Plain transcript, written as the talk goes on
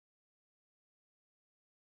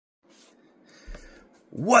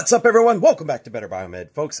What's up, everyone? Welcome back to Better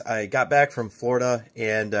Biomed. Folks, I got back from Florida,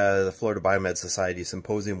 and the Florida Biomed Society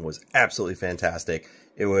Symposium was absolutely fantastic.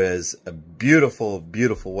 It was a beautiful,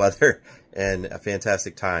 beautiful weather and a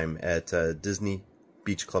fantastic time at Disney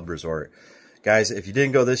Beach Club Resort. Guys, if you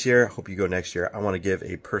didn't go this year, I hope you go next year. I want to give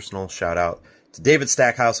a personal shout out to David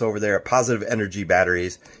Stackhouse over there at Positive Energy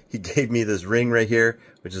Batteries. He gave me this ring right here,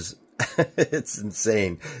 which is, it's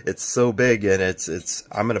insane. It's so big, and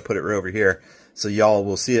I'm going to put it right over here, so y'all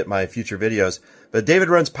will see it in my future videos. But David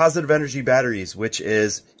runs Positive Energy Batteries, which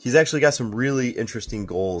is, he's actually got some really interesting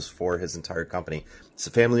goals for his entire company. It's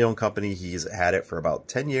a family-owned company. He's had it for about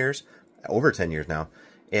 10 years, over 10 years now.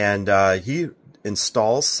 And he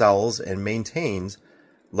installs, sells, and maintains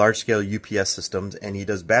large-scale UPS systems, and he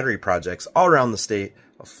does battery projects all around the state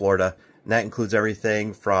of Florida. And that includes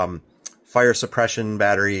everything from fire suppression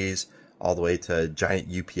batteries all the way to giant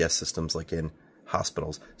UPS systems like in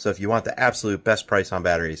hospitals. So if you want the absolute best price on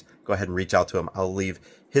batteries, go ahead and reach out to him. I'll leave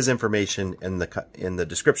his information in the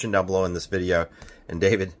description down below in this video. And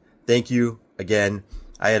David, thank you again.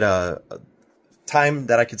 I had a time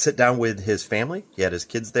that I could sit down with his family. He had his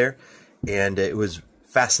kids there, and it was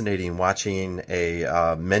fascinating watching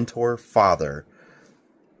a mentor father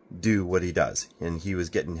do what he does. And he was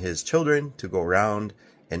getting his children to go around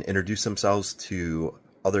and introduce themselves to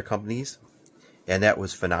other companies. And that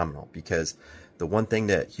was phenomenal, because the one thing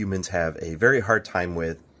that humans have a very hard time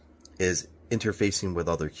with is interfacing with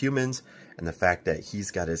other humans, and the fact that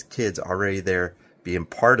he's got his kids already there being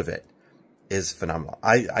part of it is phenomenal.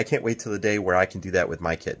 I can't wait till the day where I can do that with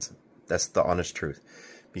my kids. That's the honest truth,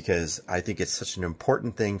 because I think it's such an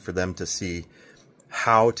important thing for them to see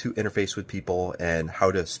how to interface with people and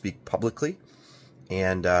how to speak publicly.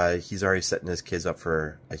 And he's already setting his kids up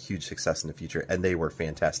for a huge success in the future, and they were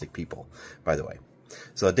fantastic people, by the way.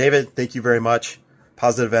 So David, thank you very much.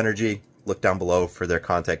 Positive Energy, look down below for their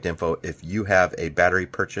contact info. If you have a battery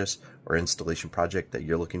purchase or installation project that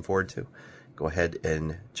you're looking forward to, go ahead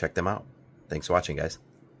and check them out. Thanks for watching, guys.